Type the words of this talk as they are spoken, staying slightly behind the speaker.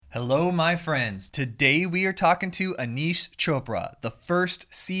Hello, my friends. Today we are talking to Anish Chopra, the first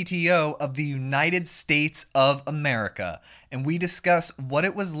CTO of the United States of America, and we discuss what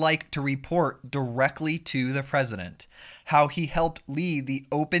it was like to report directly to the president, how he helped lead the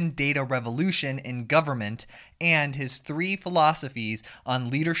open data revolution in government, and his 3 philosophies on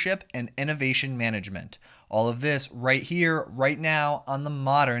leadership and innovation management. All of this right here, right now on the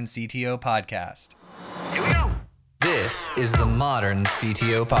Modern CTO Podcast. Here we go. This is the Modern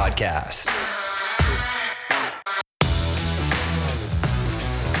CTO Podcast.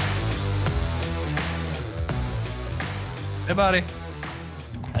 Hey, buddy.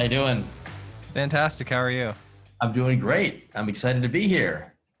 How you doing? Fantastic. How are you? I'm doing great. I'm excited to be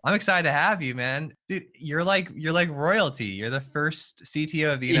here. I'm excited to have you, man. Dude, you're like royalty. You're the first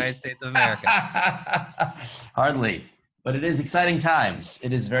CTO of the United States of America. Hardly, but it is exciting times.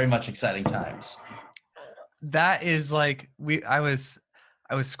 It is very much exciting times. That is like I was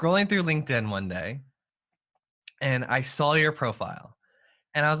scrolling through LinkedIn one day and I saw your profile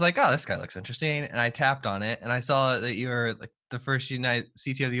and I was like, oh, this guy looks interesting. And I tapped on it and I saw that you were like the first United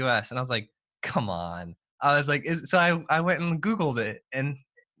CTO of the US. And I was like, come on. I was like, so I went and Googled it and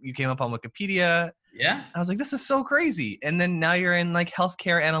you came up on Wikipedia. Yeah. I was like, this is so crazy. And then now you're in like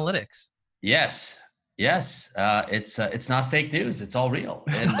healthcare analytics. Yes. It's not fake news. It's all real.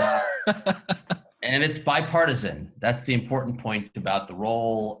 And, and it's bipartisan. That's the important point about the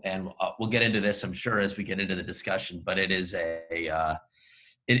role. And we'll get into this, I'm sure, as we get into the discussion. But it is it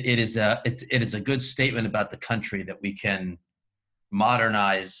is a good statement about the country that we can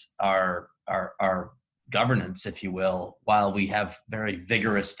modernize our governance, if you will, while we have very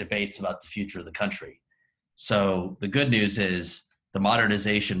vigorous debates about the future of the country. So the good news is the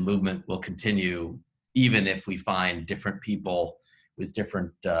modernization movement will continue, even if we find different people with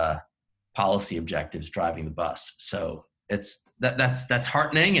different policy objectives driving the bus. So that's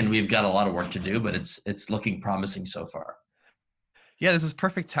heartening, and we've got a lot of work to do, but it's looking promising so far. Yeah, this was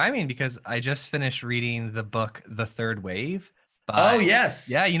perfect timing because I just finished reading the book The Third Wave. Oh yes.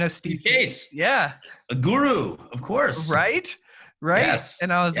 Yeah, Steve Case. Yeah. A guru, of course. Right? Yes.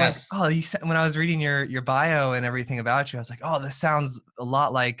 And I was yes. like, oh, you said, when I was reading your bio and everything about you, I was like, oh, this sounds a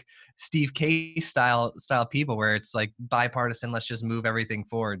lot like Steve Case style people where it's like bipartisan, let's just move everything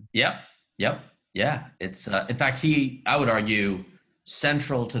forward. Yep. Yeah. It's in fact, I would argue,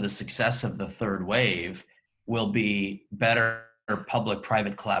 central to the success of the third wave will be better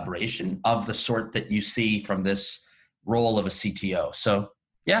public-private collaboration of the sort that you see from this role of a CTO. So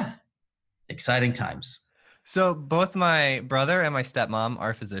yeah, exciting times. So both my brother and my stepmom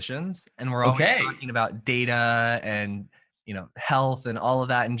are physicians, and we're always talking about data and health and all of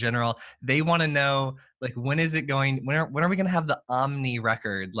that in general. They want to know, like, when are we going to have the Omni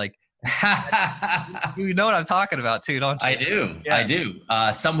record? Like, you know what I'm talking about too, don't you? I do. Yeah. I do.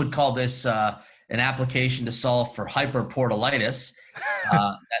 Some would call this an application to solve for hyperportalitis.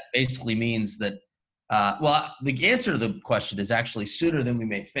 That basically means that, the answer to the question is actually sooner than we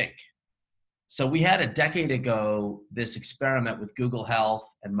may think. So we had a decade ago this experiment with Google Health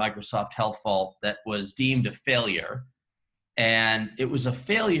and Microsoft Health Vault that was deemed a failure. And it was a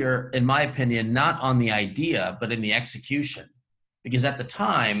failure, in my opinion, not on the idea, but in the execution. Because at the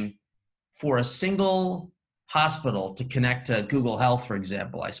time, for a single hospital to connect to Google Health, for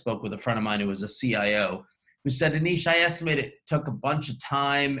example, I spoke with a friend of mine who was a CIO who said, Anish, I estimate it took a bunch of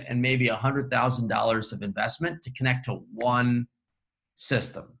time and maybe $100,000 of investment to connect to one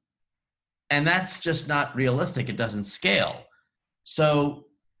system. And that's just not realistic. It doesn't scale. So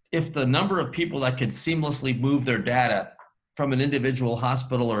if the number of people that could seamlessly move their data from an individual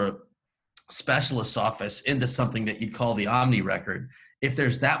hospital or a specialist's office into something that you'd call the Omni record, if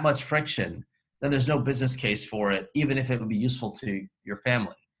there's that much friction, then there's no business case for it, even if it would be useful to your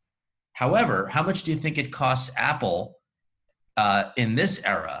family. However, how much do you think it costs Apple in this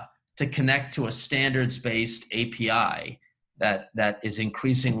era to connect to a standards-based API that is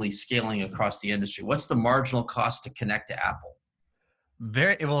increasingly scaling across the industry? What's the marginal cost to connect to Apple?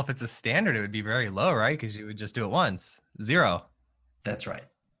 Very well. If it's a standard, it would be very low, right? Because you would just do it once. 0. That's right.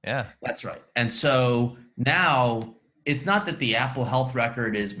 Yeah, that's right. And so now it's not that the Apple Health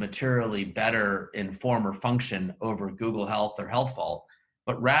record is materially better in form or function over Google Health or Health Vault,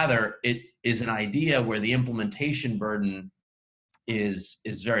 but rather it is an idea where the implementation burden is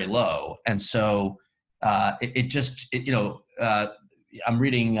very low. And so I'm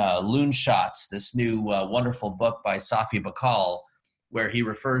reading Loonshots, this new wonderful book by Safi Bahcall, where he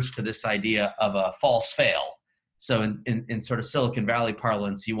refers to this idea of a false fail. So in sort of Silicon Valley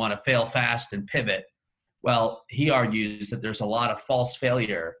parlance, you want to fail fast and pivot. Well, he argues that there's a lot of false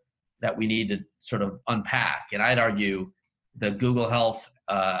failure that we need to sort of unpack. And I'd argue the Google Health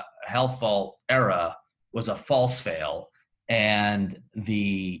health vault era was a false fail. And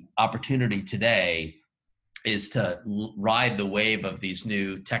the opportunity today is to ride the wave of these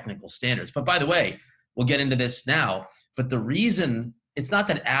new technical standards. But by the way, we'll get into this now, but the reason it's not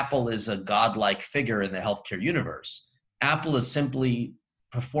that Apple is a godlike figure in the healthcare universe. Apple is simply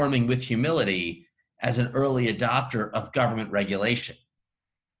performing with humility as an early adopter of government regulation.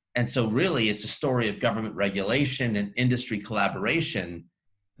 And so really it's a story of government regulation and industry collaboration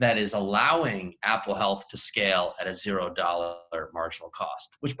that is allowing Apple Health to scale at a $0 marginal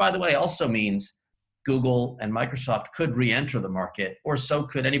cost, which by the way also means Google and Microsoft could re-enter the market, or so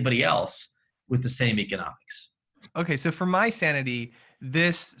could anybody else with the same economics. Okay, so for my sanity,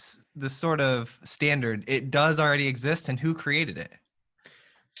 this sort of standard, it does already exist, and who created it?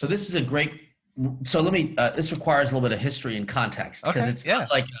 So this is a great, so let me, this requires a little bit of history and context, because it's not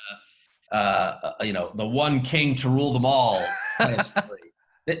like, the one king to rule them all kind of story.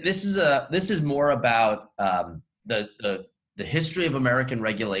 This is more about the history of American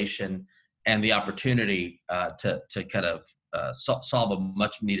regulation and the opportunity to kind of solve a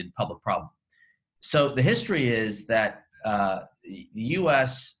much needed public problem. So the history is that the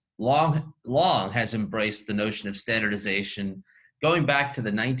U.S. long has embraced the notion of standardization. Going back to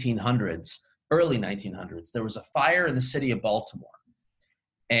the 1900s, early 1900s, there was a fire in the city of Baltimore,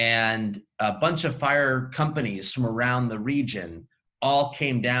 and a bunch of fire companies from around the region all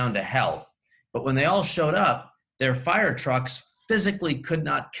came down to help. But when they all showed up, their fire trucks physically could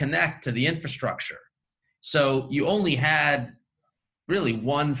not connect to the infrastructure. So you only had really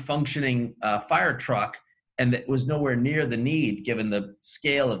one functioning fire truck, and that was nowhere near the need given the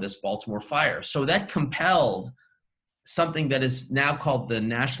scale of this Baltimore fire. So that compelled something that is now called the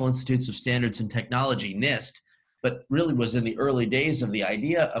National Institutes of Standards and Technology, NIST, but really was in the early days of the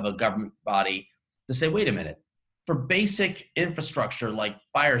idea of a government body to say, wait a minute, for basic infrastructure like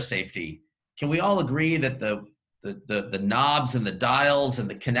fire safety, can we all agree that the knobs and the dials and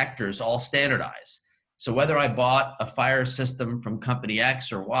the connectors all standardize? So whether I bought a fire system from company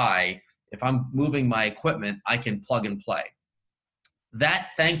X or Y, if I'm moving my equipment, I can plug and play. That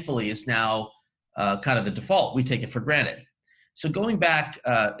thankfully is now kind of the default. We take it for granted. So going back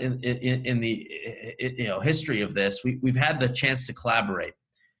in the history of this, we've had the chance to collaborate.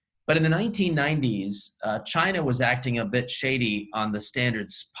 But in the 1990s, China was acting a bit shady on the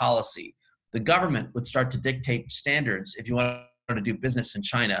standards policy. The government would start to dictate standards if you wanted to do business in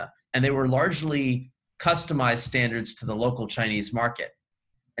China, and they were largely customized standards to the local Chinese market.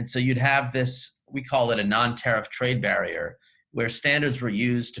 And so you'd have this, we call it a non-tariff trade barrier, where standards were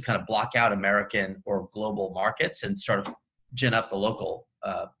used to kind of block out American or global markets and sort of gin up the local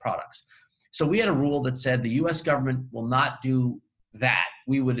products. So we had a rule that said the US government will not do that.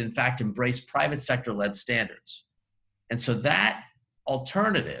 We would in fact embrace private sector-led standards. And so that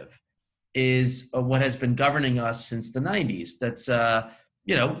alternative is what has been governing us since the 90s. That's,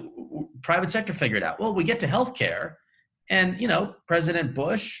 private sector figured out. Well, we get to healthcare, and, President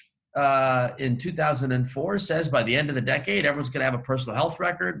Bush in 2004 says by the end of the decade, everyone's going to have a personal health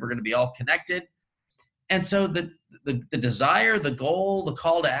record. We're going to be all connected. And so the desire, the goal, the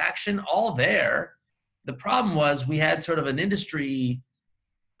call to action, all there. The problem was we had sort of an industry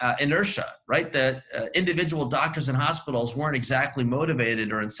inertia, right? That individual doctors and hospitals weren't exactly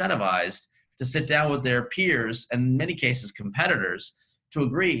motivated or incentivized to sit down with their peers, and in many cases competitors, to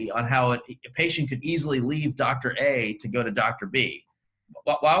agree on how a patient could easily leave Dr. A to go to Dr. B.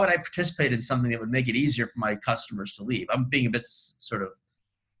 Why would I participate in something that would make it easier for my customers to leave? I'm being a bit sort of,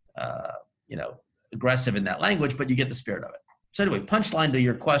 aggressive in that language, but you get the spirit of it. So anyway, punchline to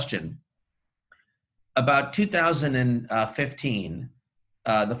your question. About 2015,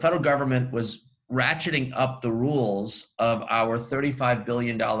 the federal government was ratcheting up the rules of our $35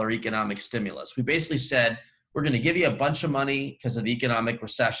 billion economic stimulus. We basically said, we're going to give you a bunch of money because of the economic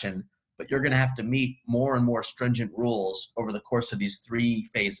recession, but you're going to have to meet more and more stringent rules over the course of these 3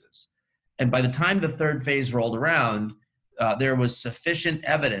 phases. And by the time the 3rd phase rolled around, there was sufficient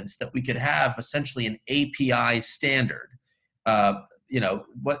evidence that we could have essentially an API standard.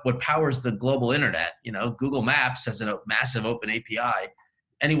 What powers the global internet, Google Maps has a massive open API,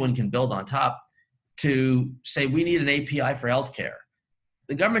 anyone can build on top, to say we need an API for healthcare.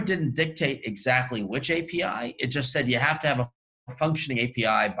 The government didn't dictate exactly which API. It just said you have to have a functioning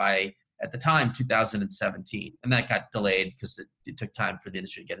API by, at the time, 2017. And that got delayed because it took time for the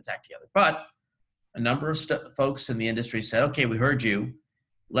industry to get its act together. But a number of folks in the industry said, okay, we heard you.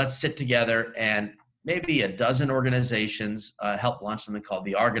 Let's sit together, and maybe a dozen organizations helped launch something called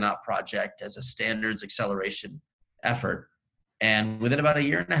the Argonaut Project as a standards acceleration effort. And within about a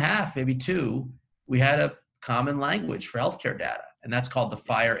year and a half, maybe 2, we had a common language for healthcare data. and that's called the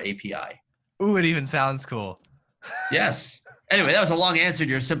FHIR API. Ooh, it even sounds cool. Yes. Anyway, that was a long answer to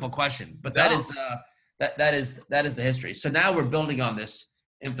your simple question, but that is the history. So now we're building on this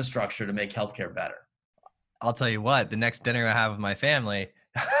infrastructure to make healthcare better. I'll tell you what, the next dinner I have with my family,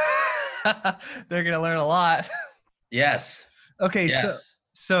 they're gonna learn a lot. Yes. Okay, yes.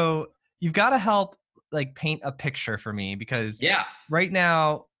 so you've got to help like paint a picture for me, because right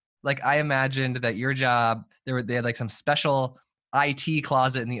now, like I imagined that your job, they had like some special IT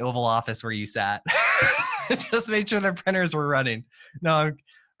closet in the Oval Office where you sat. Just made sure their printers were running. No,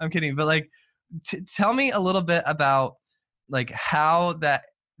 I'm kidding. But like, tell me a little bit about like how that,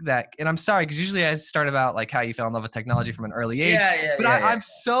 and I'm sorry, because usually I start about like how you fell in love with technology from an early age. I'm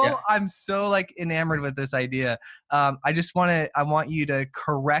so like enamored with this idea. I want you to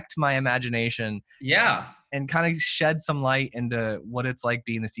correct my imagination. Yeah. And kind of shed some light into what it's like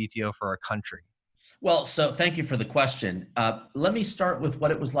being the CTO for a country. Well, so thank you for the question. Let me start with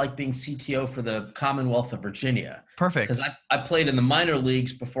what it was like being CTO for the Commonwealth of Virginia. Perfect. Because I played in the minor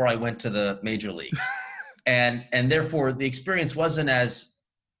leagues before I went to the major leagues. and therefore, the experience wasn't as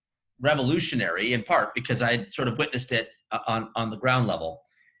revolutionary, in part because I had sort of witnessed it on the ground level.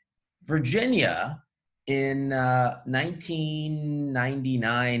 Virginia in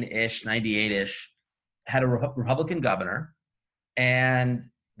 1999-ish, 98-ish, had a Republican governor, and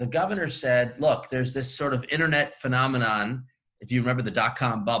the governor said, look, there's this sort of internet phenomenon. If you remember the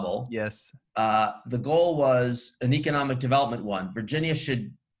dot-com bubble. Yes. The goal was an economic development one. Virginia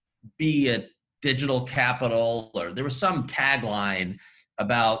should be a digital capital, or there was some tagline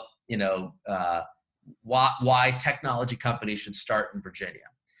about, why technology companies should start in Virginia.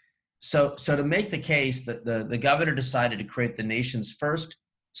 So to make the case, that the governor decided to create the nation's first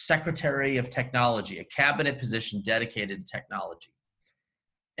Secretary of Technology, a cabinet position dedicated to technology.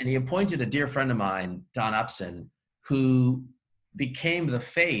 And he appointed a dear friend of mine, Don Upson, who became the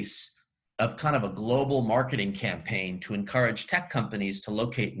face of kind of a global marketing campaign to encourage tech companies to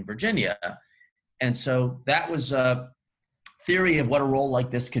locate in Virginia. And so that was a theory of what a role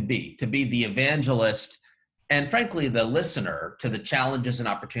like this could be, to be the evangelist and frankly, the listener to the challenges and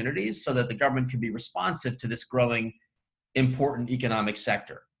opportunities so that the government can be responsive to this growing important economic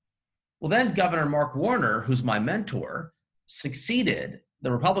sector. Well, then Governor Mark Warner, who's my mentor, succeeded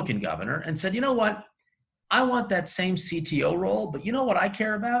the Republican governor and said, you know what? I want that same CTO role, but you know what I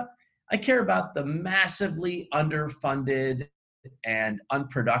care about? I care about the massively underfunded and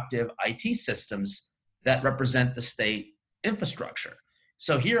unproductive IT systems that represent the state infrastructure.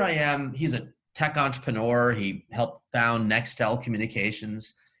 So here I am. He's a tech entrepreneur. He helped found Nextel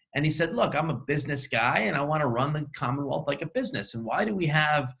Communications. And he said, look, I'm a business guy and I want to run the Commonwealth like a business. And why do we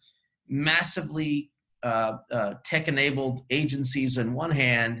have massively tech-enabled agencies on one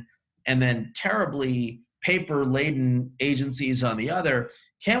hand and then terribly paper-laden agencies on the other?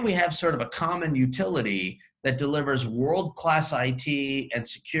 Can't we have sort of a common utility that delivers world-class IT and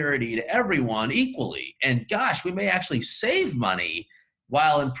security to everyone equally? And gosh, we may actually save money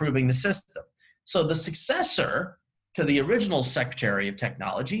while improving the system. So the successor to the original Secretary of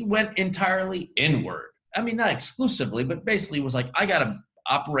Technology went entirely inward. I mean, not exclusively, but basically was like, I got to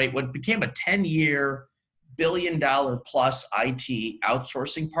operate what became a 10-year, billion-dollar-plus IT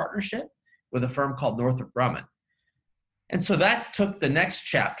outsourcing partnership with a firm called Northrop Grumman. And so that took the next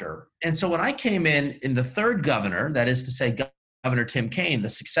chapter. And so when I came in the third governor, that is to say Governor Tim Kaine, the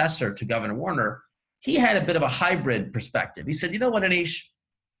successor to Governor Warner, he had a bit of a hybrid perspective. He said, you know what, Anish,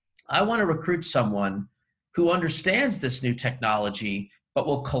 I want to recruit someone who understands this new technology, but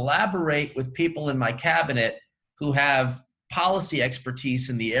will collaborate with people in my cabinet who have policy expertise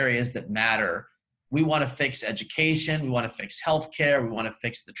in the areas that matter. We want to fix education. We want to fix healthcare. We want to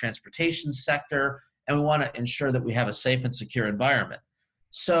fix the transportation sector. And we want to ensure that we have a safe and secure environment.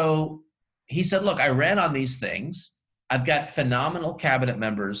 So he said, look, I ran on these things. I've got phenomenal cabinet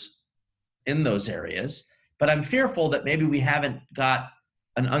members in those areas, but I'm fearful that maybe we haven't got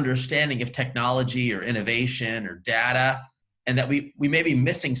an understanding of technology or innovation or data, and that we may be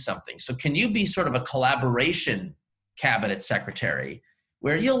missing something. So can you be sort of a collaboration cabinet secretary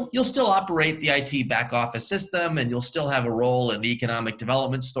where you'll still operate the IT back office system and you'll still have a role in the economic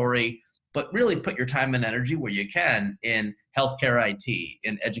development story, but really put your time and energy where you can in healthcare IT,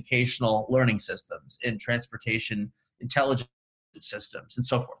 in educational learning systems, in transportation intelligence systems, and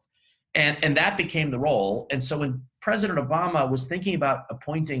so forth. And that became the role. And so when President Obama was thinking about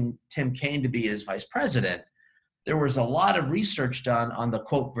appointing Tim Kaine to be his vice president, there was a lot of research done on the,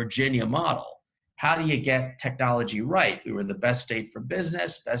 quote, Virginia model. How do you get technology right? We were the best state for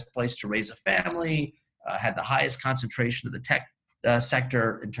business, best place to raise a family, had the highest concentration of the tech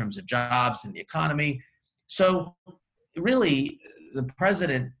sector in terms of jobs in the economy. So really, the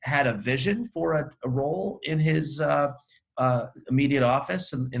president had a vision for a role in his immediate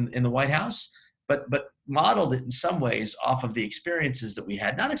office in the White House, but modeled it in some ways off of the experiences that we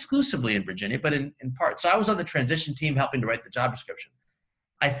had, not exclusively in Virginia, but in part. So I was on the transition team helping to write the job description.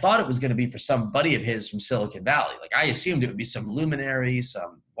 I thought it was going to be for some buddy of his from Silicon Valley. Like, I assumed it would be some luminary,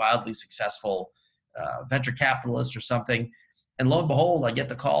 some wildly successful venture capitalist or something. And lo and behold, I get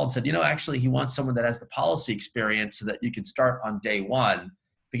the call and said, actually, he wants someone that has the policy experience so that you can start on day one,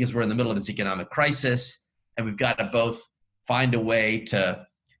 because we're in the middle of this economic crisis and we've got to both find a way to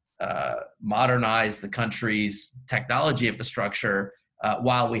modernize the country's technology infrastructure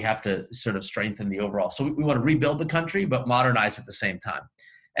while we have to sort of strengthen the overall. So we want to rebuild the country, but modernize at the same time.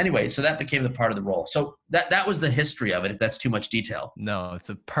 Anyway, so that became the part of the role. So that was the history of it, if that's too much detail. No, it's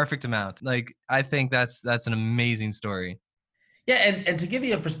a perfect amount. Like, I think that's an amazing story. Yeah, and to give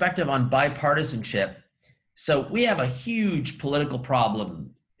you a perspective on bipartisanship, so we have a huge political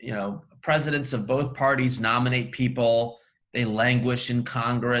problem. Presidents of both parties nominate people. They languish in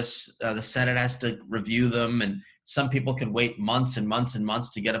Congress. The Senate has to review them, and some people can wait months and months and months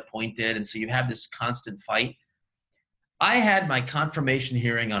to get appointed. And so you have this constant fight. I had my confirmation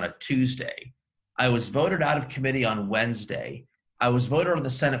hearing on a Tuesday. I was voted out of committee on Wednesday. I was voted on the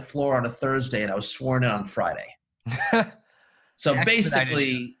Senate floor on a Thursday, and I was sworn in on Friday. So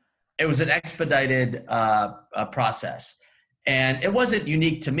basically, it was an expedited process. And it wasn't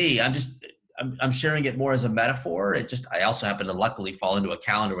unique to me. I'm sharing it more as a metaphor. I also happened to luckily fall into a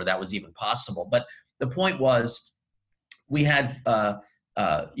calendar where that was even possible. But the point was, we had,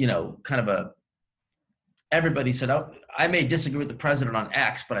 everybody said, oh, I may disagree with the president on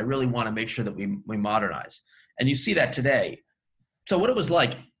X, but I really want to make sure that we modernize. And you see that today. So what it was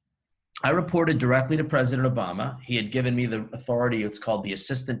like, I reported directly to President Obama. He had given me the authority. It's called the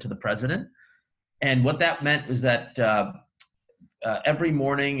assistant to the president. And what that meant was that every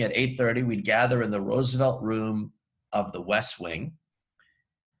morning at 8:30, we'd gather in the Roosevelt Room of the West Wing.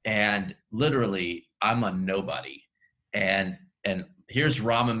 And literally, I'm a nobody. And here's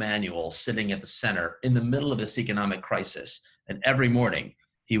Rahm Emanuel sitting at the center in the middle of this economic crisis. And every morning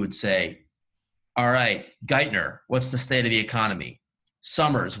he would say, all right, Geithner, what's the state of the economy?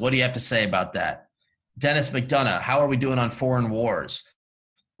 Summers, what do you have to say about that? Dennis McDonough, how are we doing on foreign wars?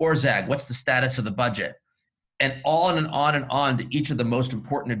 Orszag, what's the status of the budget? And on and on and on to each of the most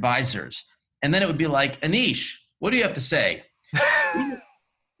important advisors. And then it would be like, Anish, what do you have to say?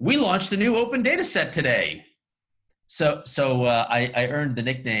 We launched a new open data set today. So I earned the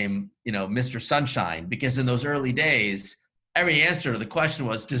nickname, Mr. Sunshine, because in those early days, every answer to the question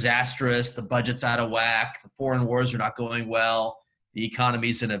was disastrous. The budget's out of whack. The foreign wars are not going well. The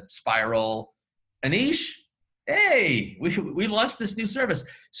economy's in a spiral. Anish, hey, we launched this new service.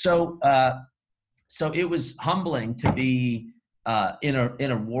 So it was humbling to be in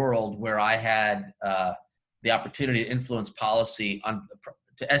a world where I had the opportunity to influence policy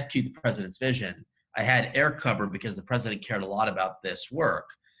to execute the president's vision. I had air cover because the president cared a lot about this work,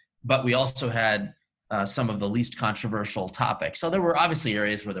 but we also had some of the least controversial topics. So there were obviously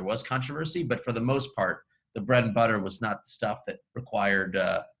areas where there was controversy, but for the most part, the bread and butter was not the stuff that required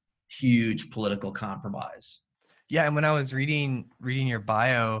huge political compromise. Yeah, and when I was reading your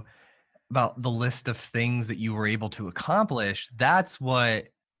bio about the list of things that you were able to accomplish, that's what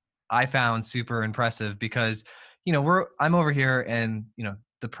I found super impressive, because I'm over here in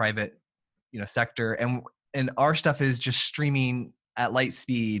the private sector, and our stuff is just streaming at light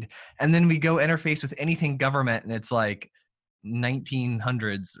speed, and then we go interface with anything government and it's like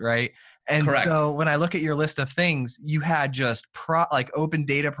 1900s, right? And Correct. So when I look at your list of things, you had just open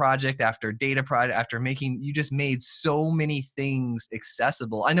data project after data project after you just made so many things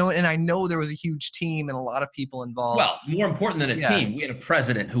accessible. I know there was a huge team and a lot of people involved. Well, more important than a team, we had a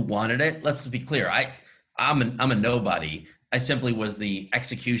president who wanted it. Let's be clear. I'm a nobody. I simply was the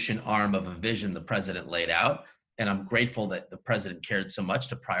execution arm of a vision the president laid out. And I'm grateful that the president cared so much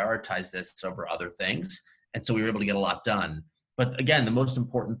to prioritize this over other things. And so we were able to get a lot done. But again, the most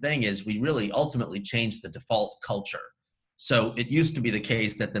important thing is we really ultimately changed the default culture. So it used to be the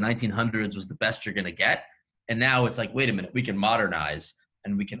case that the 1900s was the best you're going to get. And now it's like, wait a minute, we can modernize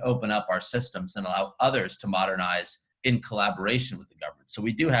and we can open up our systems and allow others to modernize in collaboration with the government. So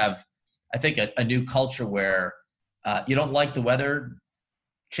we do have, I think, a new culture where you don't like the Weather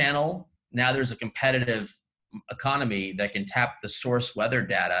Channel. Now there's a competitive economy that can tap the source weather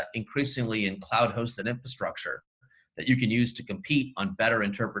data increasingly in cloud-hosted infrastructure that you can use to compete on better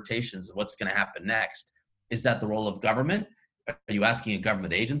interpretations of what's going to happen next. Is that the role of government? Are you asking a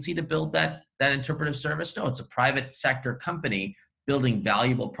government agency to build that interpretive service? No, it's a private sector company building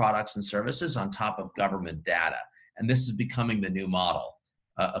valuable products and services on top of government data. And this is becoming the new model,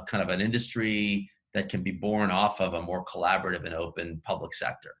 a kind of an industry that can be born off of a more collaborative and open public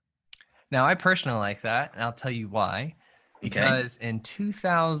sector. Now, I personally like that, and I'll tell you why. Okay. Because in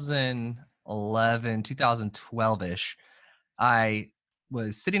 2011, 2012-ish, I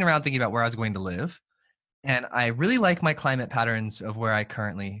was sitting around thinking about where I was going to live, and I really like my climate patterns of where I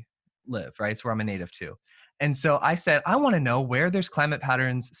currently live, right? It's where I'm a native to. And so I said, I want to know where there's climate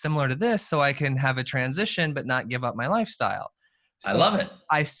patterns similar to this so I can have a transition but not give up my lifestyle. I So love it.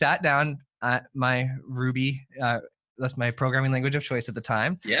 I sat down at my Ruby, that's my programming language of choice at the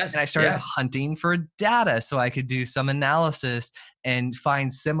time. And I Yes. started Yes. hunting for data so I could do some analysis and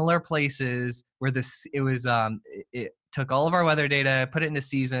find similar places where it took all of our weather data, put it into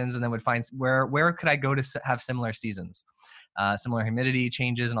seasons, and then would find where could I go to have similar seasons, similar humidity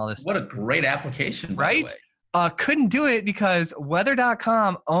changes and all this What stuff. a great application, by the Right? way. Couldn't do it because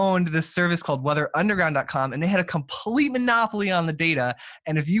weather.com owned this service called weatherunderground.com, and they had a complete monopoly on the data.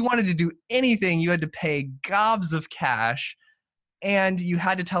 And if you wanted to do anything, you had to pay gobs of cash, and you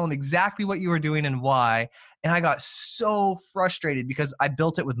had to tell them exactly what you were doing and why. And I got so frustrated because I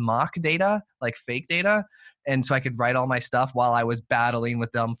built it with mock data, like fake data. And so I could write all my stuff while I was battling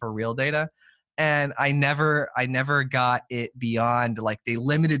with them for real data. And I never got it beyond, like, they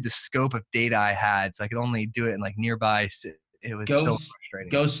limited the scope of data I had. So I could only do it in like nearby. It was so frustrating.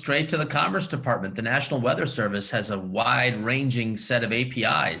 Go straight to the Commerce Department. The National Weather Service has a wide-ranging set of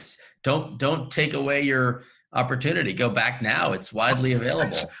APIs. Don't take away your opportunity. Go back now. It's widely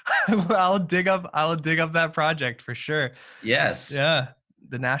available. I'll dig up that project for sure. Yes. Yeah.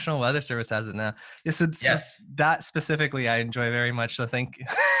 The National Weather Service has it now. So Yes. that specifically I enjoy very much. So thank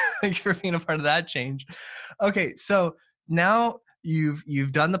you for being a part of that change. Okay, so now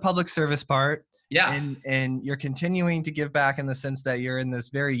you've done the public service part. Yeah. And you're continuing to give back in the sense that you're in this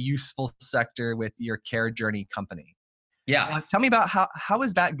very useful sector with your Care Journey company. Yeah. Tell me about how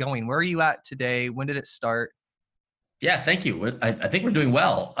is that going? Where are you at today? When did it start? Yeah. Thank you. I think we're doing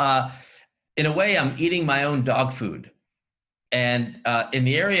well. In a way, I'm eating my own dog food. And in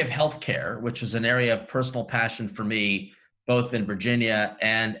the area of healthcare, which was an area of personal passion for me, both in Virginia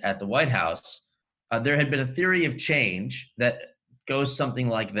and at the White House, there had been a theory of change that goes something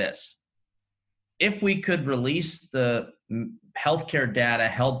like this. If we could release the healthcare data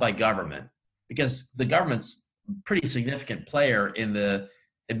held by government, because the government's a pretty significant player in the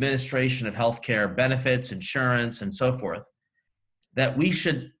administration of healthcare benefits, insurance, and so forth, that we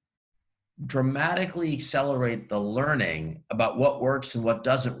should dramatically accelerate the learning about what works and what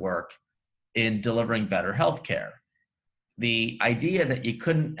doesn't work in delivering better healthcare. The idea that you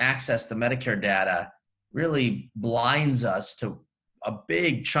couldn't access the Medicare data really blinds us to a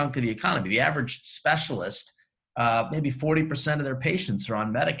big chunk of the economy. The average specialist, maybe 40% of their patients are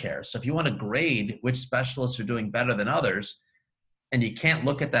on Medicare. So if you want to grade which specialists are doing better than others, and you can't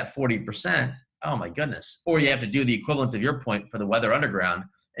look at that 40%, oh my goodness. Or you have to do the equivalent of your point for the Weather Underground,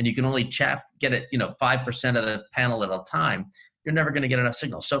 and you can only get it, 5% of the panel at a time. You're never going to get enough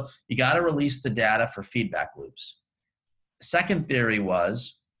signal. So you got to release the data for feedback loops. The second theory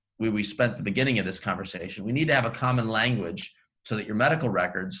was, we spent the beginning of this conversation, we need to have a common language so that your medical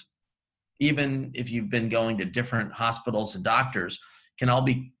records, even if you've been going to different hospitals and doctors, can all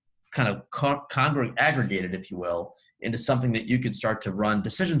be kind of aggregated, if you will, into something that you could start to run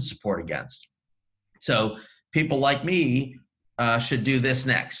decision support against. So people like me should do this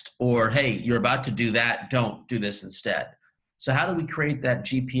next, or hey, you're about to do that, don't do this instead. So how do we create that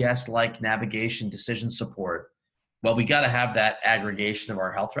GPS-like navigation decision support? Well, we got to have that aggregation of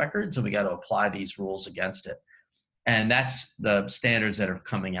our health records, and we got to apply these rules against it. And that's the standards that are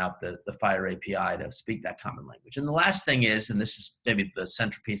coming out, the FHIR API, to speak that common language. And the last thing is, and this is maybe the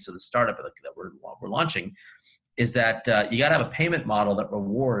centerpiece of the startup that we're launching, is that you got to have a payment model that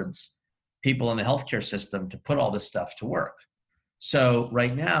rewards people in the healthcare system to put all this stuff to work. So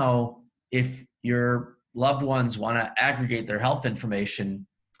right now, if your loved ones want to aggregate their health information,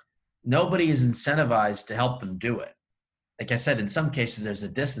 nobody is incentivized to help them do it. Like I said, in some cases, there's a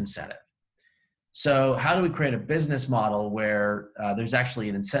disincentive. So how do we create a business model where there's actually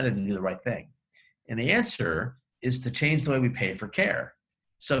an incentive to do the right thing? And the answer is to change the way we pay for care.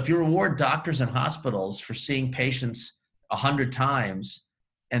 So if you reward doctors and hospitals for seeing patients 100 times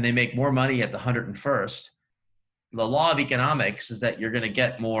and they make more money at the 101st, the law of economics is that you're going to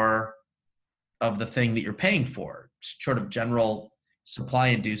get more of the thing that you're paying for, sort of general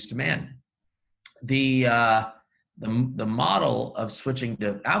supply-induced demand. The model of switching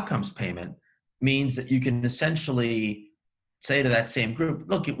to outcomes payment means that you can essentially say to that same group,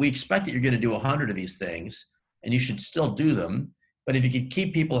 look, we expect that you're going to do 100 of these things, and you should still do them. But if you could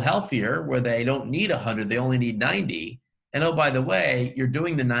keep people healthier where they don't need 100, they only need 90, and oh, by the way, you're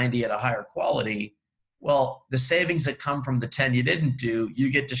doing the 90 at a higher quality, well, the savings that come from the 10 you didn't do, you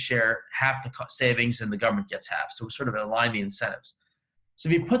get to share half the savings and the government gets half. So we sort of align the incentives. So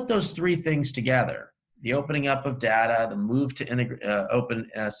if you put those three things together, the opening up of data, the move to open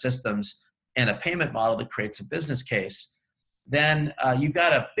systems, and a payment model that creates a business case, then you've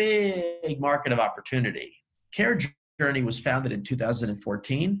got a big market of opportunity. CareJourney was founded in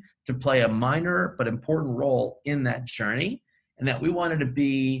 2014 to play a minor but important role in that journey, and that we wanted to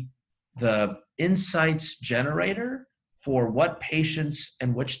be the insights generator for what patients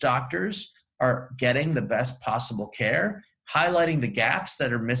and which doctors are getting the best possible care, highlighting the gaps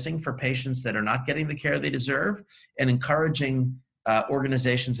that are missing for patients that are not getting the care they deserve, and encouraging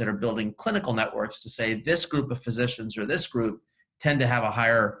organizations that are building clinical networks to say this group of physicians or this group tend to have a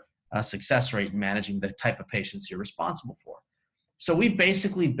higher success rate in managing the type of patients you're responsible for. So we've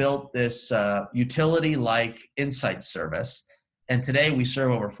basically built this utility-like insight service, and today we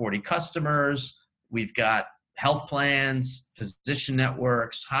serve over 40 customers. We've got health plans, physician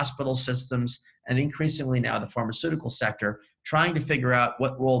networks, hospital systems, and increasingly now the pharmaceutical sector, trying to figure out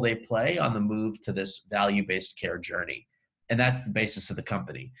what role they play on the move to this value-based care journey. And that's the basis of the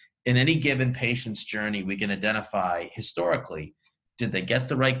company. In any given patient's journey, we can identify historically, did they get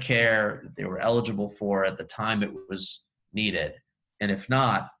the right care that they were eligible for at the time it was needed? And if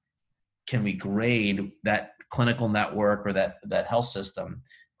not, can we grade that clinical network or that health system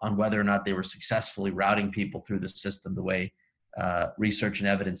on whether or not they were successfully routing people through the system the way research and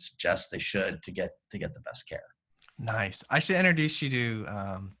evidence suggests they should to get the best care. Nice. I should introduce you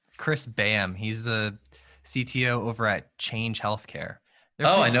to Chris Bam. He's the CTO over at Change Healthcare.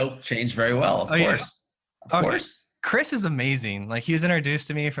 I know Change very well. Of course. Yeah. Of course. Chris is amazing. Like, he was introduced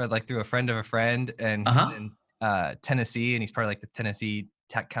to me through a friend of a friend, and he's in Tennessee, and he's part of like the Tennessee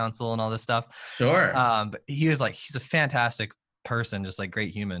Tech Council and all this stuff. Sure. But he's a fantastic person, just like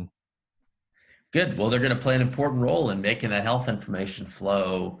great human. Good. Well, they're going to play an important role in making that health information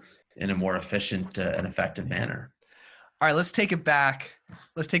flow in a more efficient and effective manner. All right, let's take it back.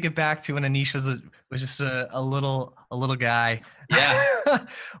 Let's take it back to when Anish was just a little guy. Yeah.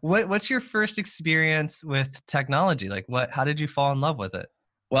 What's your first experience with technology? Like, how did you fall in love with it?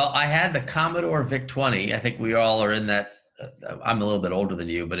 Well, I had the Commodore VIC-20. I think we all are in that. I'm a little bit older than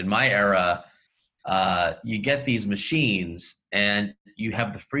you, but in my era, you get these machines and you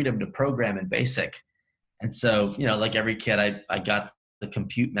have the freedom to program in BASIC. And so, like every kid, I got the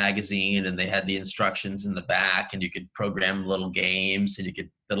Compute magazine, and they had the instructions in the back, and you could program little games and you could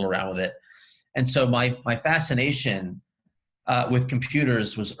fiddle around with it. And so my fascination with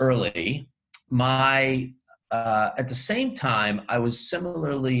computers was early. At the same time, I was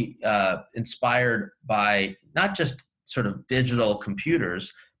similarly inspired by not just sort of digital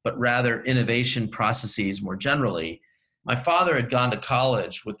computers, but rather innovation processes more generally. My father had gone to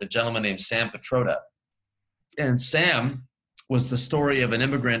college with a gentleman named Sam Petrotta. And Sam was the story of an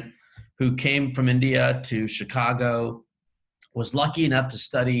immigrant who came from India to Chicago, was lucky enough to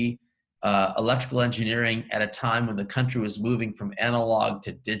study electrical engineering at a time when the country was moving from analog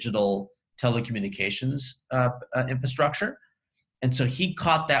to digital telecommunications infrastructure. And so he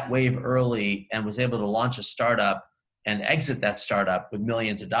caught that wave early and was able to launch a startup and exit that startup with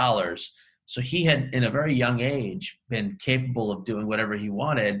millions of dollars. So he had, in a very young age, been capable of doing whatever he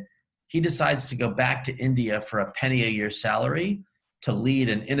wanted. He decides to go back to India for a penny a year salary to lead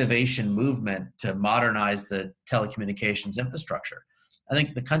an innovation movement to modernize the telecommunications infrastructure. I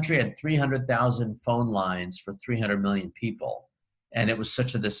think the country had 300,000 phone lines for 300 million people. And it was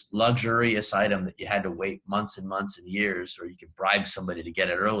this luxurious item that you had to wait months and months and years, or you could bribe somebody to get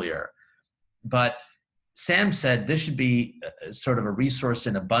it earlier. But Sam said this should be sort of a resource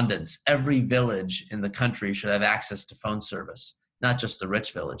in abundance. Every village in the country should have access to phone service, not just the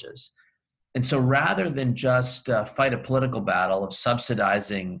rich villages. And so rather than just fight a political battle of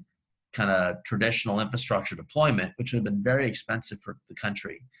subsidizing kind of traditional infrastructure deployment, which would have been very expensive for the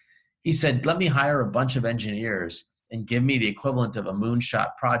country, he said, let me hire a bunch of engineers and give me the equivalent of a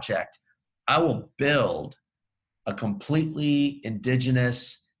moonshot project. I will build a completely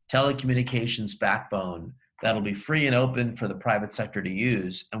indigenous telecommunications backbone that'll be free and open for the private sector to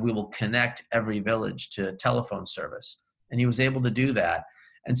use, and we will connect every village to telephone service. And he was able to do that.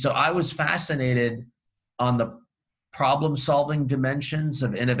 And so I was fascinated on the problem-solving dimensions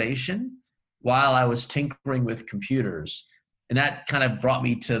of innovation while I was tinkering with computers. And that kind of brought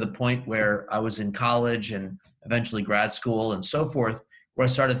me to the point where I was in college and eventually grad school and so forth, where I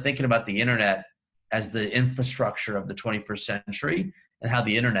started thinking about the internet as the infrastructure of the 21st century and how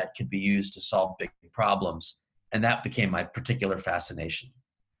the internet could be used to solve big problems. And that became my particular fascination.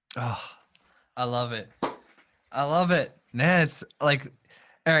 Oh, I love it. I love it. Man, it's like,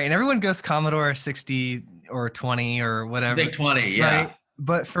 all right, and everyone goes Commodore 60 or 20 or whatever. Big 20, yeah. Right?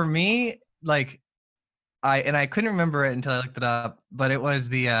 But for me, like, I couldn't remember it until I looked it up, but it was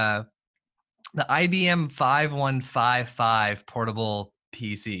the IBM 5155 portable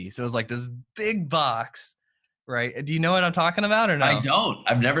PC. So it was like this big box, right? Do you know what I'm talking about or no? I don't.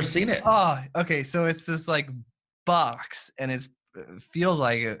 I've never seen it. Oh, okay. So it's this like box, and it feels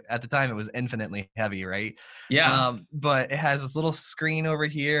like at the time it was infinitely heavy, right? Yeah. But it has this little screen over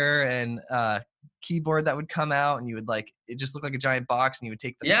here and keyboard that would come out, and you would like, it just looked like a giant box, and you would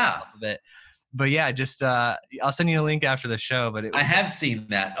take the top of it. But yeah, just I'll send you a link after the show. But I have seen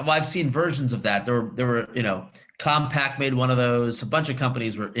that. Well, I've seen versions of that. There were, you know, Compaq made one of those. A bunch of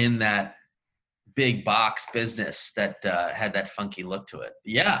companies were in that big box business that had that funky look to it.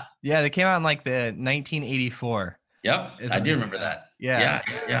 Yeah. Yeah, they came out in like the 1984. Yep, I do remember that.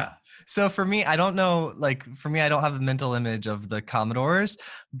 Yeah. So for me, I don't know, like for me, I don't have a mental image of the Commodores,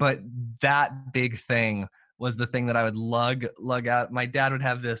 but that big thing was the thing that I would lug out. My dad would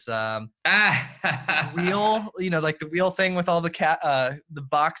have this wheel, you know, like the wheel thing with all the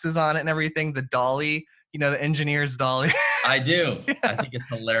boxes on it and everything, the dolly, you know, the engineer's dolly. I do. I think it's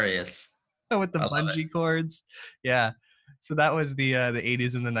hilarious. With the bungee cords. Yeah. So that was the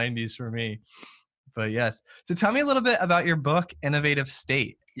 80s and the 90s for me. But yes. So tell me a little bit about your book, Innovative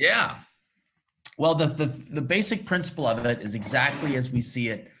State. Yeah. Well, the basic principle of it is exactly as we see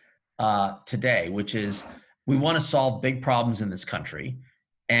it today, which is we want to solve big problems in this country.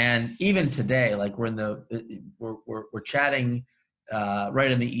 And even today, like we're chatting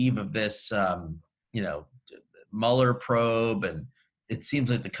right on the eve of this, you know, Mueller probe, and it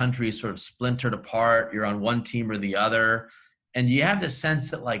seems like the country is sort of splintered apart. You're on one team or the other. And you have this sense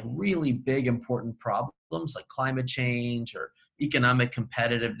that like really big, important problems like climate change or economic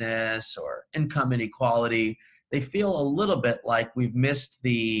competitiveness or income inequality, they feel a little bit like we've missed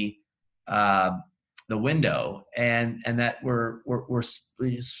the window, and that we're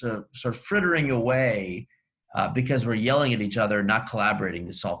sort of frittering away because we're yelling at each other, not collaborating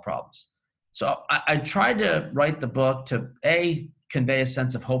to solve problems. So I tried to write the book to convey a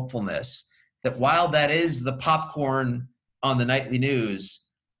sense of hopefulness that while that is the popcorn on the nightly news,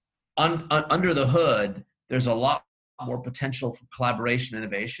 under the hood, there's a lot more potential for collaboration and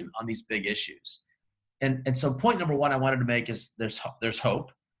innovation on these big issues. And so point number one I wanted to make is there's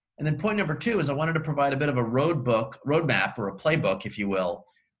hope. And then point number two is I wanted to provide a bit of a roadmap or a playbook, if you will,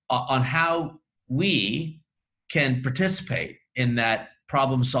 on how we can participate in that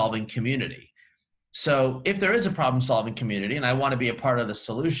problem-solving community. So if there is a problem-solving community and I want to be a part of the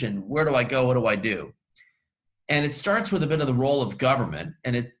solution, where do I go? What do I do? And it starts with a bit of the role of government,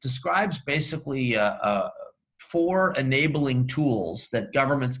 and it describes basically 4 enabling tools that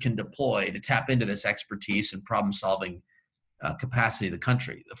governments can deploy to tap into this expertise and problem-solving capacity of the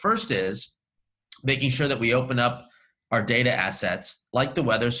country. The first is making sure that we open up our data assets, like the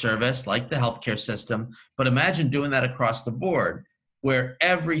weather service, like the healthcare system, but imagine doing that across the board, where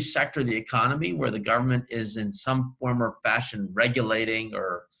every sector of the economy, where the government is in some form or fashion regulating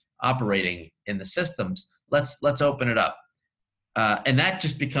or operating in the systems, let's open it up. And that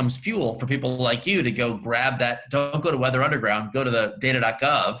just becomes fuel for people like you to go grab that. Don't go to Weather Underground, go to the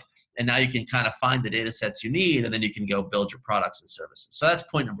data.gov, and now you can kind of find the data sets you need, and then you can go build your products and services. So that's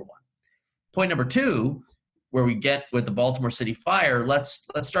point number one. Point number two, where we get with the Baltimore City Fire, let's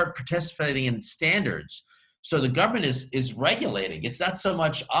start participating in standards. So the government is regulating. It's not so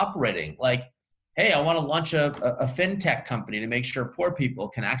much operating. Like, hey, I want to launch a fintech company to make sure poor people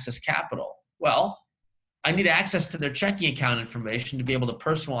can access capital. Well, I need access to their checking account information to be able to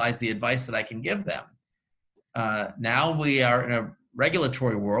personalize the advice that I can give them. Now we are in a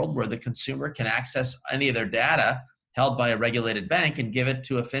regulatory world where the consumer can access any of their data held by a regulated bank and give it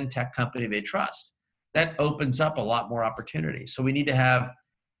to a fintech company they trust. That opens up a lot more opportunity. So we need to have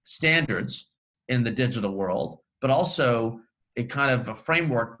standards in the digital world, but also a kind of a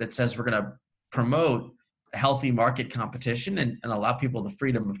framework that says we're going to promote a healthy market competition and allow people the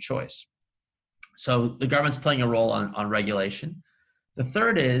freedom of choice. So the government's playing a role on regulation. The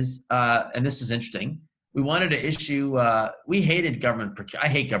third is, and this is interesting, we wanted to issue, we hated government procurement.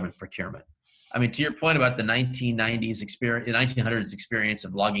 I hate government procurement. I mean, to your point about the 1990s experience, the 1900s experience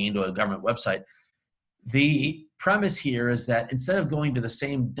of logging into a government website, the premise here is that instead of going to the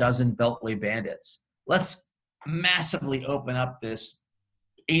same dozen Beltway bandits, let's massively open up this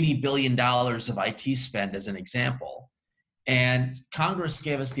 $80 billion of IT spend as an example. And Congress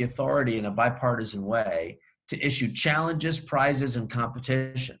gave us the authority in a bipartisan way to issue challenges, prizes, and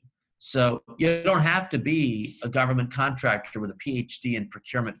competition. So you don't have to be a government contractor with a PhD in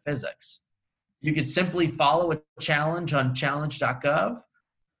procurement physics. You could simply follow a challenge on challenge.gov,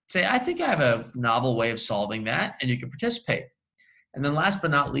 say, I think I have a novel way of solving that, and you can participate. And then last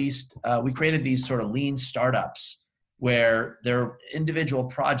but not least, we created these sort of lean startups where there are individual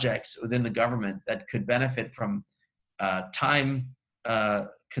projects within the government that could benefit from time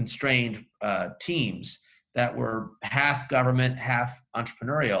constrained teams that were half government, half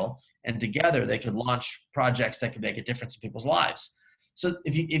entrepreneurial, and together they could launch projects that could make a difference in people's lives. So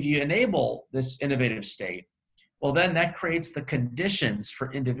if you enable this innovative state, well, then that creates the conditions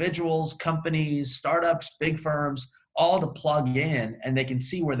for individuals, companies, startups, big firms, all to plug in, and they can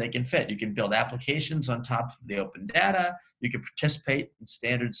see where they can fit. You can build applications on top of the open data. You can participate in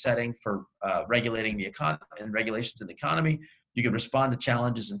standard setting for regulating the economy and regulations in the economy. You can respond to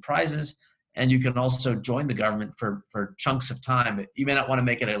challenges and prizes, and you can also join the government for chunks of time. You may not want to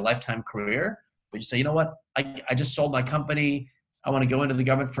make it a lifetime career, but you say, you know what, I just sold my company. I want to go into the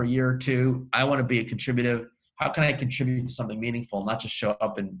government for a year or two. I want to be a contributor. How can I contribute to something meaningful, not just show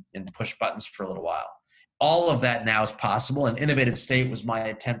up and push buttons for a little while? All of that now is possible. And Innovative State was my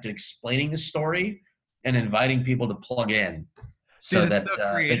attempt at explaining the story and inviting people to plug in so Dude, that so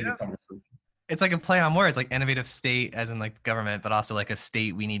they can become the solution. it's like a play on words, like innovative state as in like government, but also like a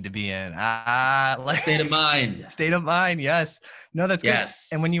state we need to be in. Like State of mind. State of mind. Yes. No, that's good. Yes.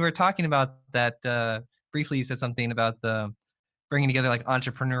 And when you were talking about that, briefly, you said something about the bringing together like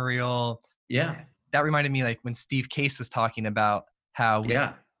entrepreneurial. Yeah. That reminded me like when Steve Case was talking about how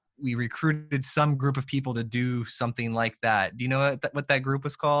we recruited some group of people to do something like that. Do you know what that group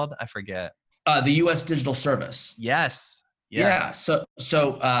was called? I forget. The U.S. Digital Service. Yes. Yeah. So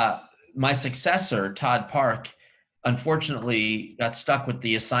my successor, Todd Park, unfortunately got stuck with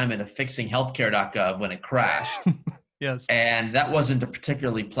the assignment of fixing healthcare.gov when it crashed. Yes. And that wasn't a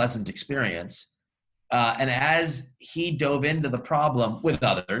particularly pleasant experience. And as he dove into the problem with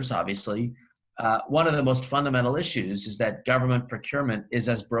others, obviously, one of the most fundamental issues is that government procurement is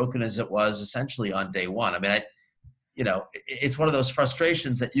as broken as it was essentially on day one. I mean, it's one of those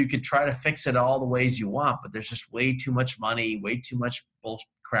frustrations that you could try to fix it all the ways you want, but there's just way too much money, way too much bullshit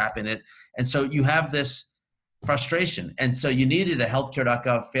crap in it. And so you have this frustration. And so you needed a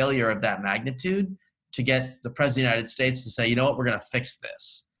healthcare.gov failure of that magnitude to get the President of the United States to say, you know what, we're going to fix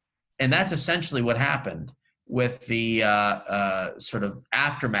this. And that's essentially what happened with the sort of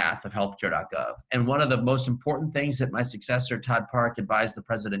aftermath of healthcare.gov. And one of the most important things that my successor, Todd Park, advised the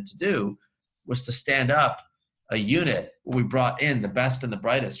president to do was to stand up a unit where we brought in the best and the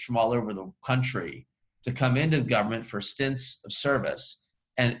brightest from all over the country to come into the government for stints of service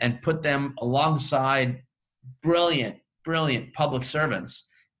and put them alongside brilliant public servants.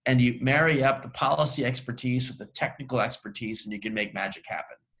 And you marry up the policy expertise with the technical expertise, and you can make magic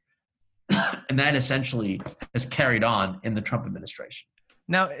happen. And that essentially has carried on in the Trump administration.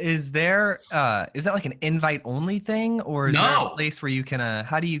 Now, is that like an invite only thing, or is there a place where you can,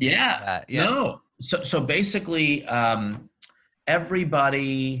 how do you get that? Yeah. No. So basically,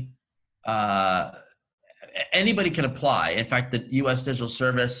 everybody, anybody can apply. In fact, the U.S. Digital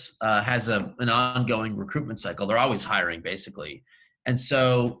Service has an ongoing recruitment cycle. They're always hiring, basically. And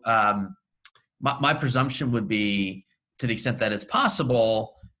so my presumption would be, to the extent that it's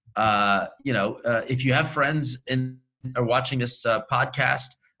possible, if you have friends or watching this podcast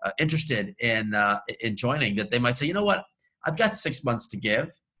interested in joining, that they might say, you know what, I've got 6 months to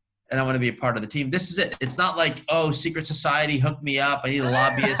give, and I want to be a part of the team. This is it. It's not like, oh, secret society, hook me up, I need a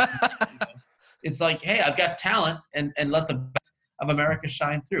lobbyist. It's like, hey, I've got talent, and let the best of America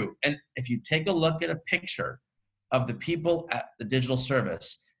shine through. And if you take a look at a picture of the people at the digital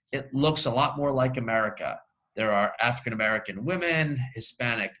service, it looks a lot more like America. There are African-American women,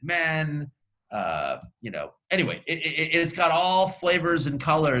 Hispanic men, anyway, it's got all flavors and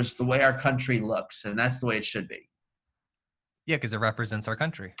colors the way our country looks, and that's the way it should be. Yeah, because it represents our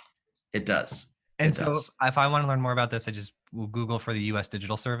country. It does. And so if I want to learn more about this, I just will Google for the U.S.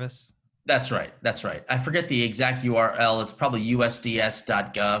 Digital Service. That's right. I forget the exact URL. It's probably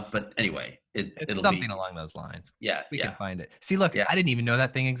usds.gov, but anyway, it'll something be along those lines. Yeah, we can find it. See, look, I didn't even know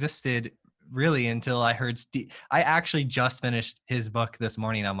that thing existed really until I heard Steve. I actually just finished his book this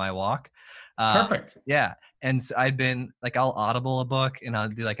morning on my walk. Perfect. Yeah. And so I'd been like, I'll Audible a book and I'll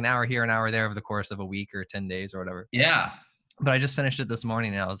do like an hour here, an hour there over the course of a week or 10 days or whatever. Yeah. But I just finished it this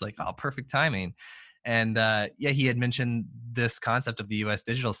morning and I was like, oh, perfect timing. And he had mentioned this concept of the U.S.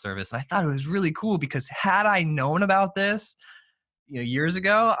 Digital Service. And I thought it was really cool because had I known about this, years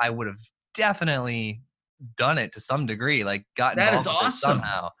ago, I would have definitely done it to some degree, like gotten that involved is with it awesome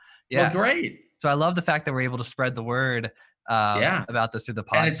somehow. Yeah. Well, great. So I love the fact that we're able to spread the word Yeah. about this through the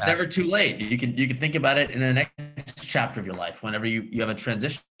And it's podcast. never too late. You can think about it in the next chapter of your life, whenever you have a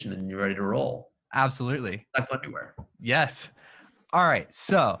transition and you're ready to roll. Absolutely. It's not going anywhere. Yes. All right.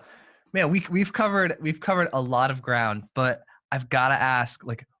 So, man, we've covered a lot of ground, but I've got to ask,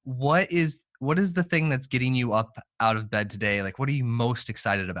 like, what is the thing that's getting you up out of bed today? Like, what are you most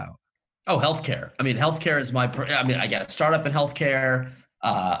excited about? Oh, healthcare. I mean, healthcare is I got a startup in healthcare.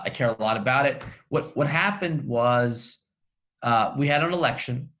 I care a lot about it. What happened was we had an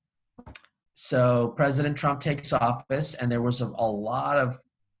election. So President Trump takes office, and there was a lot of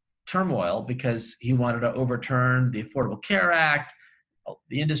turmoil because he wanted to overturn the Affordable Care Act.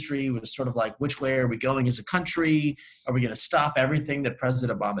 The industry was sort of like, which way are we going as a country? Are we going to stop everything that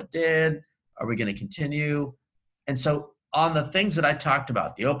President Obama did? Are we going to continue? And so on the things that I talked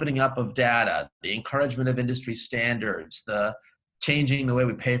about, the opening up of data, the encouragement of industry standards, the changing the way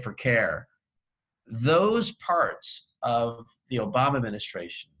we pay for care, those parts of the Obama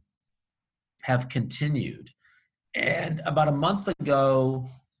administration have continued. And about a month ago,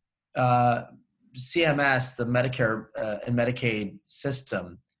 CMS, the Medicare and Medicaid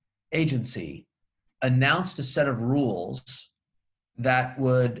system agency, announced a set of rules that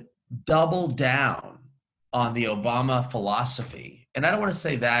would double down on the Obama philosophy. And I don't want to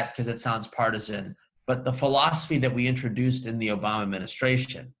say that because it sounds partisan, but the philosophy that we introduced in the Obama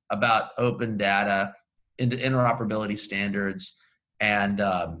administration about open data, interoperability standards, and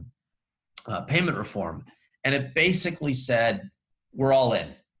payment reform. And it basically said, we're all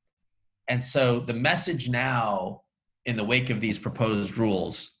in. And so the message now in the wake of these proposed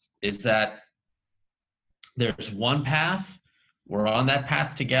rules is that there's one path. We're on that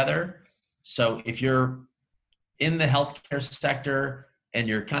path together. So if you're in the healthcare sector and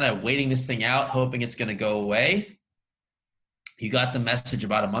you're kind of waiting this thing out, hoping it's going to go away, you got the message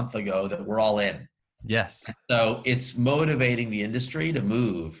about a month ago that we're all in. Yes. So it's motivating the industry to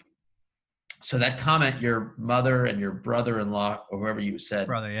move. So that comment your mother and your brother-in-law, or whoever you said,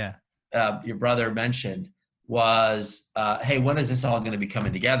 Brother, yeah. Your brother mentioned was, hey, when is this all going to be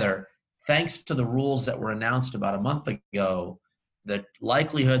coming together? Thanks to the rules that were announced about a month ago, the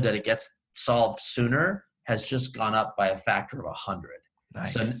likelihood that it gets solved sooner has just gone up by a factor of 100.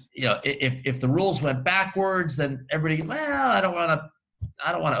 Nice. So, if the rules went backwards, then everybody, well, I don't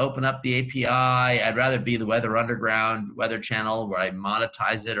want to open up the API. I'd rather be the Weather Underground Weather Channel where I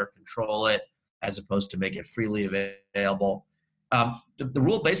monetize it or control it as opposed to make it freely available. The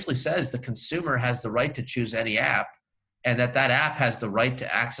rule basically says the consumer has the right to choose any app, and that app has the right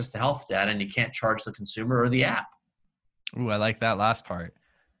to access the health data, and you can't charge the consumer or the app. Ooh, I like that last part.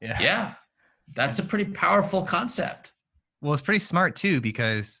 Yeah. Yeah. That's a pretty powerful concept. Well, it's pretty smart too,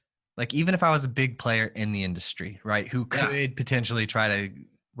 because like, even if I was a big player in the industry, right, who could potentially try to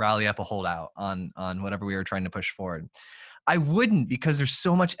rally up a holdout on whatever we were trying to push forward, I wouldn't, because there's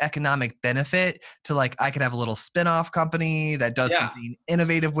so much economic benefit to, like, I could have a little spin-off company that does something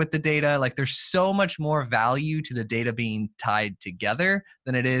innovative with the data. Like, there's so much more value to the data being tied together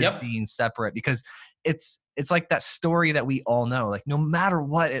than it is being separate, because it's like that story that we all know, like, no matter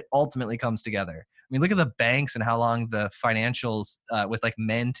what, it ultimately comes together. I mean, look at the banks and how long the financials with like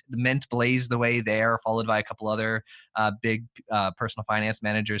the Mint blazed the way there, followed by a couple other big personal finance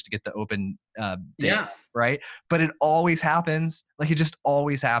managers to get the open data, right? But it always happens. Like, it just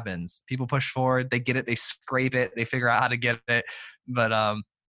always happens. People push forward, they get it, they scrape it, they figure out how to get it, but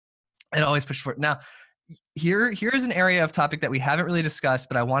it always pushes forward. Now, here's an area of topic that we haven't really discussed,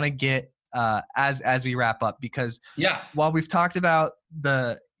 but I want to get as we wrap up, because while we've talked about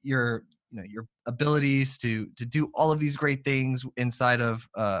your abilities to do all of these great things inside of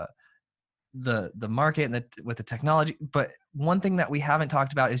the market and with the technology, but one thing that we haven't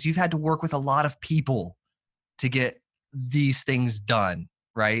talked about is you've had to work with a lot of people to get these things done,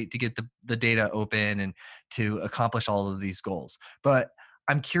 right? To get the data open and to accomplish all of these goals. But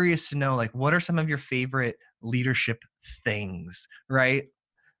I'm curious to know, like, what are some of your favorite leadership things, right?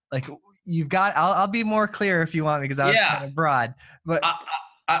 Like, you've got, I'll be more clear if you want, because I was kind of broad, but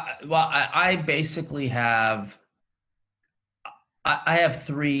I basically have, I have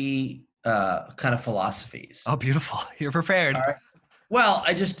three kind of philosophies. Oh, beautiful. You're prepared. All right. Well,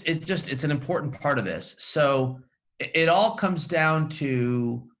 it's an important part of this. So it all comes down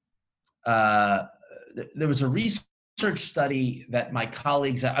to, there was a research study that my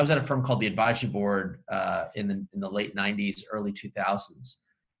colleagues, I was at a firm called the Advisory Board in the late 90s, early 2000s.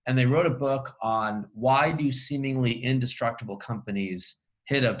 And they wrote a book on why do seemingly indestructible companies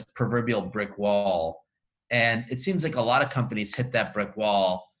hit a proverbial brick wall. And it seems like a lot of companies hit that brick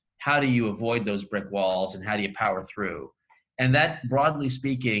wall. How do you avoid those brick walls, and how do you power through? And that, broadly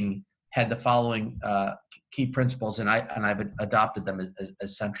speaking, had the following key principles, and I've adopted them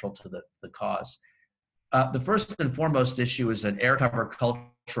as central to the cause. The first and foremost issue is an air cover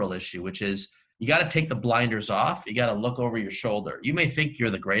cultural issue, which is you got to take the blinders off. You got to look over your shoulder. You may think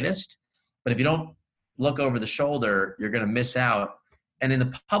you're the greatest, but if you don't look over the shoulder, you're going to miss out. And in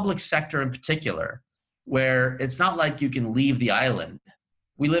the public sector in particular, where it's not like you can leave the island.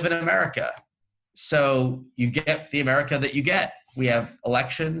 We live in America. So you get the America that you get. We have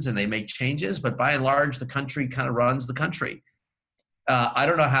elections and they make changes, but by and large, the country kind of runs the country. I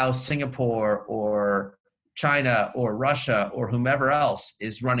don't know how Singapore or China or Russia or whomever else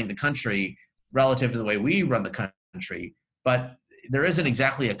is running the country relative to the way we run the country, but there isn't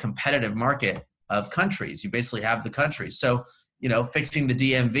exactly a competitive market of countries. You basically have the countries. So, fixing the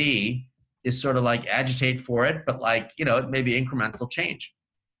DMV is sort of like agitate for it, but it may be incremental change.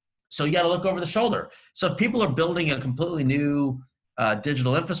 So you got to look over the shoulder. So if people are building a completely new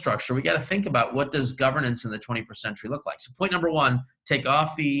digital infrastructure, we got to think about what does governance in the 21st century look like. So point number one, take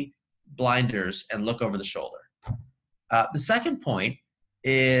off the blinders and look over the shoulder. The second point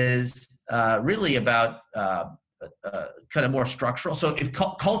is really about kind of more structural. So if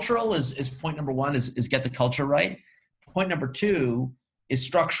cultural is point number one, is get the culture right. Point number two is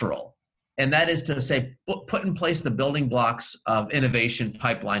structural. And that is to say, put in place the building blocks of innovation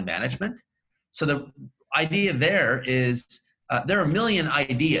pipeline management. So the idea there is there are a million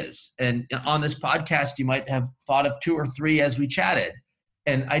ideas. And on this podcast, you might have thought of 2 or 3 as we chatted.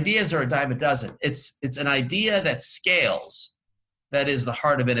 And ideas are a dime a dozen. It's an idea that scales. That is the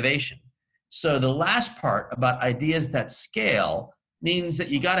heart of innovation. So the last part about ideas that scale means that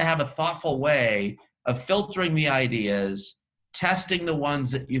you got to have a thoughtful way of filtering the ideas, testing the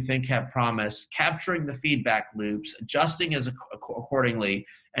ones that you think have promise, capturing the feedback loops, adjusting accordingly,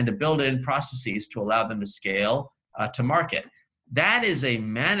 and to build in processes to allow them to scale to market. That is a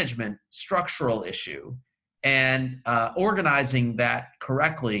management structural issue, and organizing that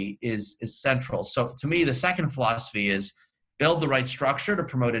correctly is central. So to me, the second philosophy is build the right structure to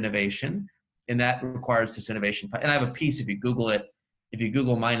promote innovation, and that requires this innovation. And I have a piece, if you Google it, if you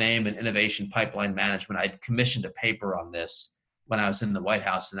Google my name and innovation pipeline management, I commissioned a paper on this when I was in the White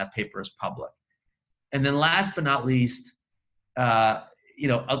House, and that paper is public. And then last but not least, at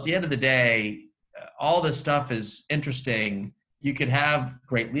the end of the day, all this stuff is interesting. You could have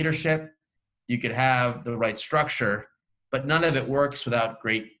great leadership, you could have the right structure, but none of it works without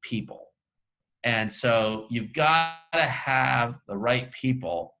great people. And so you've got to have the right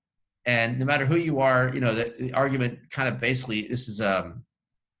people. And no matter who you are, the argument kind of basically, this is one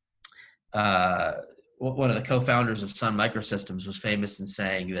of the co-founders of Sun Microsystems was famous in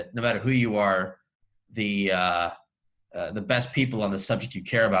saying that no matter who you are, the best people on the subject you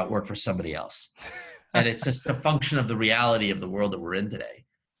care about work for somebody else. And it's just a function of the reality of the world that we're in today.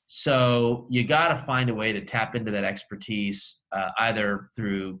 So you got to find a way to tap into that expertise, either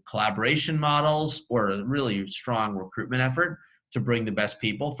through collaboration models or a really strong recruitment effort to bring the best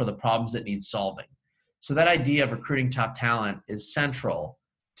people for the problems that need solving. So that idea of recruiting top talent is central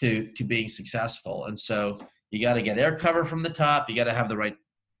to being successful. And so you got to get air cover from the top. You got to have the right,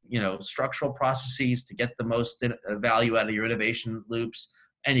 structural processes to get the most value out of your innovation loops.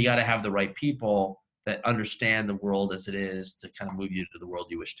 And you got to have the right people that understand the world as it is to kind of move you to the world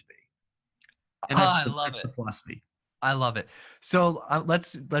you wish to be. And that's the philosophy. I love it. So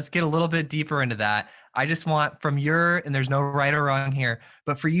let's get a little bit deeper into that. I just want and there's no right or wrong here,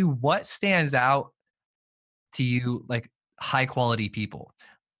 but for you, what stands out to you like high quality people?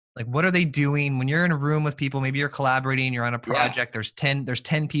 Like, what are they doing when you're in a room with people? Maybe you're collaborating, you're on a project, there's 10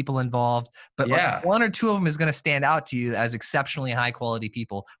 people involved, but like 1 or 2 of them is going to stand out to you as exceptionally high quality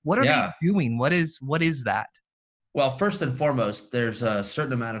people. What are they doing? What is that? Well, first and foremost, there's a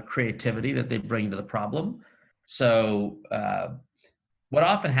certain amount of creativity that they bring to the problem. So what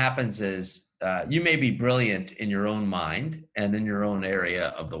often happens is you may be brilliant in your own mind and in your own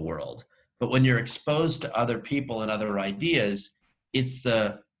area of the world, but when you're exposed to other people and other ideas, it's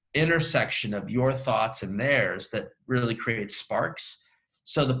the intersection of your thoughts and theirs that really creates sparks.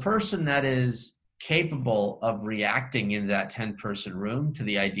 So the person that is capable of reacting in that 10-person room to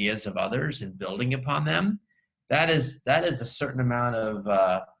the ideas of others and building upon them, that is a certain amount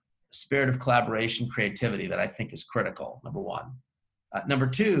of spirit of collaboration, creativity that I think is critical, number one. Number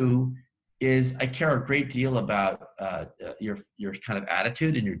two is I care a great deal about your kind of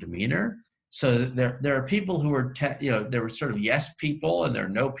attitude and your demeanor. So there are people who are, there were sort of yes people and there are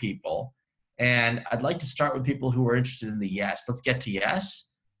no people. And I'd like to start with people who are interested in the yes. Let's get to yes.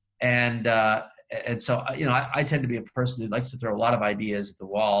 And so, I tend to be a person who likes to throw a lot of ideas at the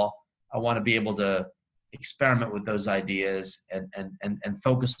wall. I want to be able to experiment with those ideas and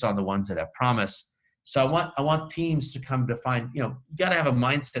focus on the ones that have promise. So I want teams to come to find, you got to have a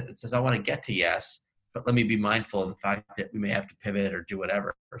mindset that says, I want to get to yes, but let me be mindful of the fact that we may have to pivot or do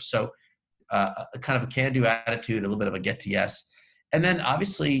whatever. So a kind of a can-do attitude, a little bit of a get to yes. And then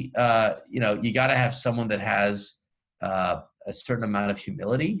obviously, you got to have someone that has a certain amount of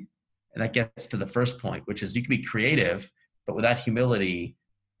humility. And that gets to the first point, which is you can be creative, but without humility,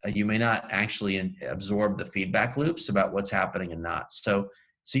 you may not actually absorb the feedback loops about what's happening and not. So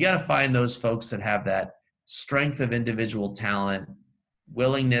you got to find those folks that have that strength of individual talent,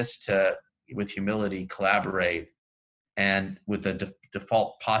 willingness to, with humility, collaborate, and with a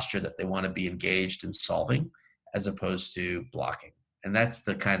default posture that they want to be engaged in solving as opposed to blocking. And that's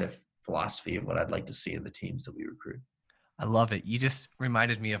the kind of philosophy of what I'd like to see in the teams that we recruit. I love it. You just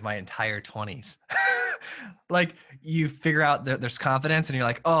reminded me of my entire 20s. Like you figure out that there's confidence and you're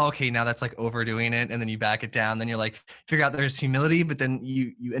like, oh, okay, now that's like overdoing it. And then you back it down. Then you're like, figure out there's humility, but then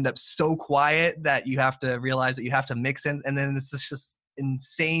you end up so quiet that you have to realize that you have to mix in. And then it's just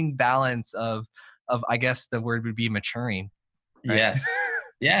insane balance of I guess the word would be maturing. Right? Yes.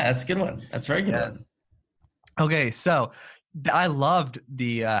 Yeah, that's a good one. That's a very good one. Okay. So I loved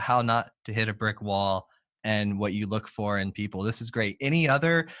the how not to hit a brick wall and what you look for in people. This is great. Any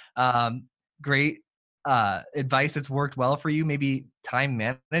other great advice that's worked well for you? Maybe time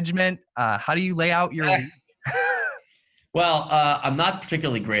management. How do you lay out your week? Well, I'm not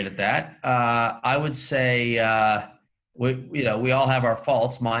particularly great at that. I would say we all have our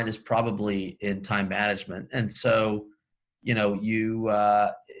faults. Mine is probably in time management, and so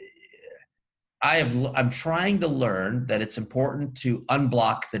I'm trying to learn that it's important to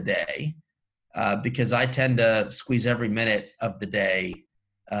unblock the day because I tend to squeeze every minute of the day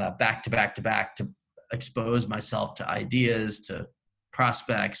back to back to back to expose myself to ideas, to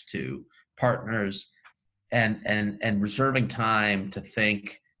prospects, to partners, and reserving time to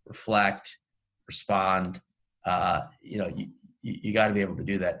think, reflect, respond. You got to be able to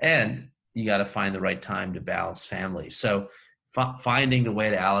do that, and you got to find the right time to balance family. So finding the way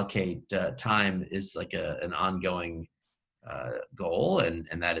to allocate time is like an ongoing goal, and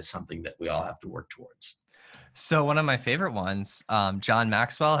that is something that we all have to work towards. So one of my favorite ones, John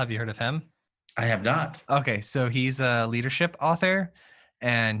Maxwell, have you heard of him? I have not. Okay, so he's a leadership author,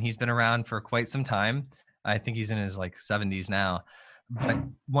 and he's been around for quite some time. I think he's in his 70s now. But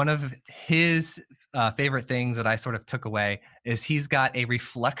one of his favorite things that I sort of took away is he's got a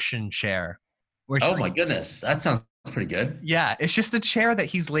reflection chair. Oh my goodness, that sounds pretty good. Yeah, it's just a chair that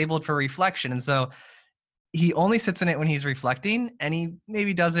he's labeled for reflection. And so he only sits in it when he's reflecting, and he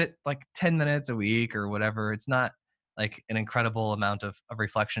maybe does it 10 minutes a week or whatever. It's not like an incredible amount of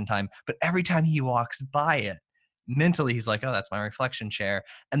reflection time, but every time he walks by it, mentally he's like, oh, that's my reflection chair.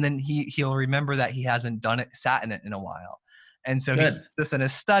 And then he'll remember that he hasn't sat in it in a while. And so he's just in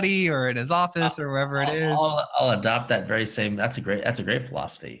his study or in his office or wherever it is. I'll adopt that very same. That's a great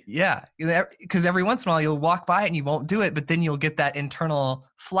philosophy. Yeah. Because every once in a while you'll walk by it and you won't do it, but then you'll get that internal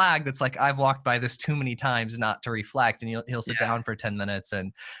flag that's like, I've walked by this too many times not to reflect. And he'll sit down for 10 minutes.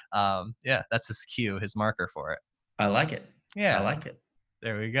 And that's his cue, his marker for it. I like it. Yeah. I like it.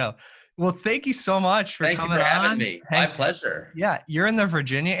 There we go. Well, thank you so much for coming on. Thank you for having me. My pleasure. Yeah. You're in the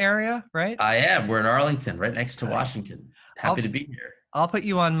Virginia area, right? I am. We're in Arlington, right next to Washington. Happy to be here. I'll put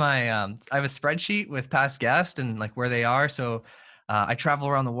you on my, I have a spreadsheet with past guests and where they are. So I travel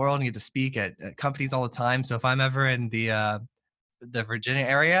around the world and get to speak at companies all the time. So if I'm ever in the Virginia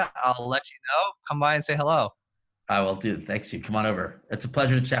area, I'll let you know. Come by and say hello. I will do. Thanks. You come on over. It's a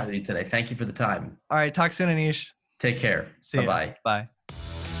pleasure to chat with you today. Thank you for the time. All right. Talk soon, Anish. Take care. See you. Bye-bye. Bye.